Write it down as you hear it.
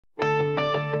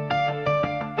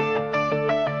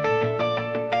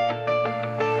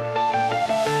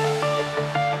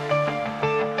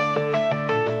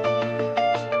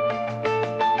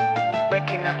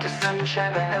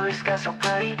sunshine, the LA sky so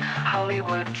bright.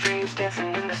 Hollywood dreams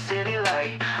dancing in the city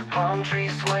light. Palm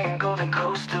trees swaying, golden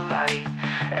coastal light.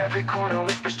 Every corner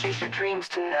whispers, chase your dreams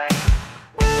tonight.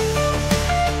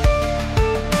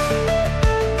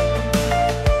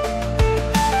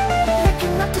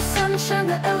 Looking up the sunshine,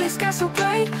 the LA sky so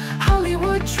bright.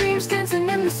 Hollywood dreams dancing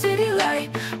in the city light.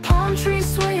 Palm trees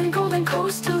swaying, golden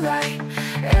coastal light.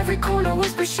 Every corner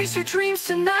whispers, chase your dreams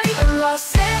tonight.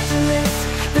 Los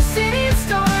Angeles, the city of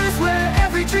stars, where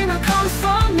every dreamer comes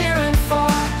from near and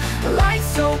far. Lights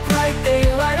so bright, they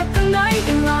light up the night.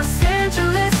 In Los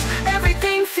Angeles,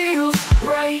 everything feels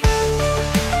right.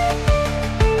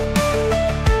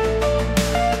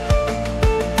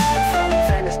 From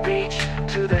Venice Beach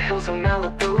to the hills of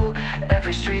Malibu,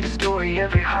 every street a story,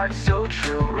 every heart so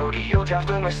true. Rodeo drive,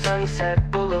 glimmer,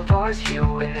 sunset, boulevards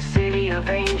hue. In the city of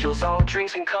angels, all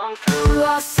dreams can come through.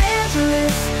 Los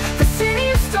Angeles, the city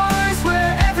of stars,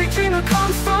 where every dreamer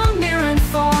comes from near and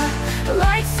far.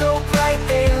 Lights so bright,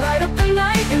 they light up the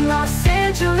night. In Los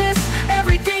Angeles,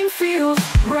 everything feels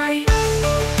right.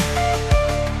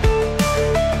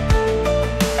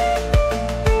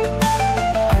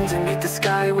 Underneath the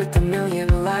sky with a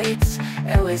million lights,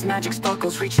 LA's magic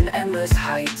sparkles reaching endless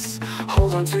heights.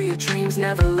 Hold on to your dreams,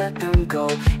 never let them go.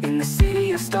 In the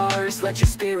city of stars, let your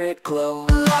spirit glow.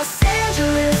 Los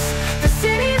Angeles, the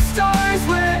city of stars,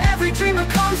 where every dreamer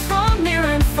comes from near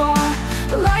and far.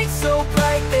 The lights so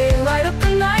bright, they light up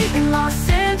the night. In Los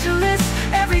Angeles,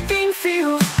 everything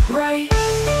feels right.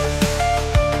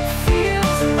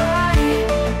 Feels right.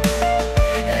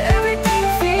 Everything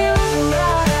feels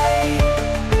right.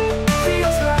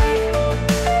 Feels right.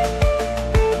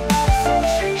 So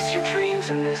chase your dreams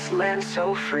in this land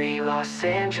so free. Los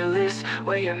Angeles,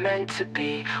 where you're meant to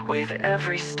be. With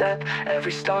every step,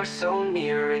 every star so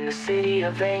near. In the city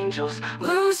of angels,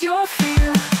 lose your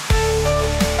fear.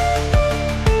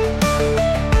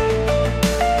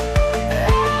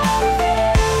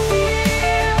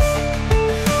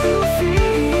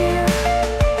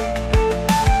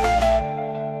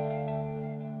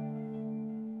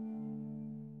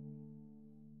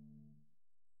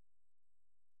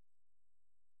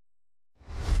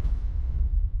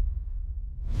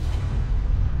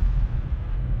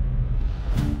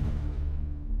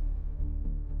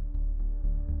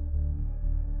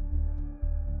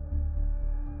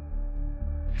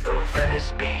 From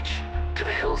Venice Beach to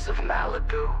the hills of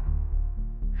Malibu,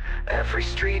 every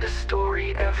street a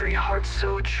story, every heart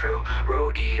so true.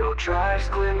 Rodeo drives,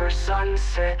 glimmer,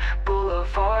 sunset,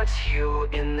 boulevards hue.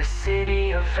 In the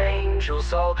city of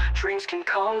angels, all dreams can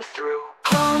come through.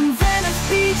 From Venice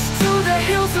Beach to the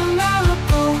hills of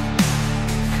Malibu,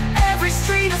 every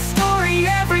street a story,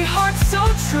 every heart so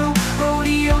true.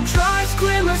 Rodeo drives,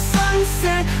 glimmer,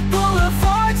 sunset,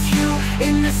 boulevards hue.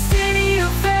 In the city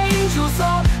of angels,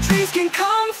 all dreams can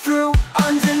come through.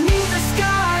 Underneath the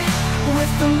sky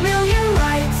with a million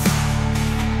lights,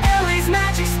 LA's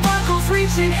magic sparkles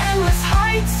reaching endless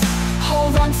heights.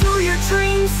 Hold on to your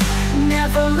dreams,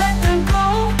 never let them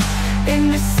go. In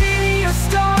the city of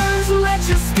stars, let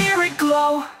your spirit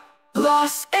glow.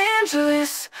 Los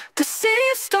Angeles, the city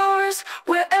of stars,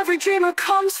 where every dreamer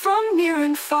comes from near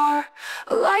and far.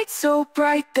 Lights so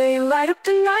bright, they light up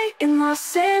the night. In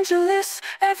Los Angeles,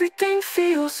 everything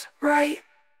feels right.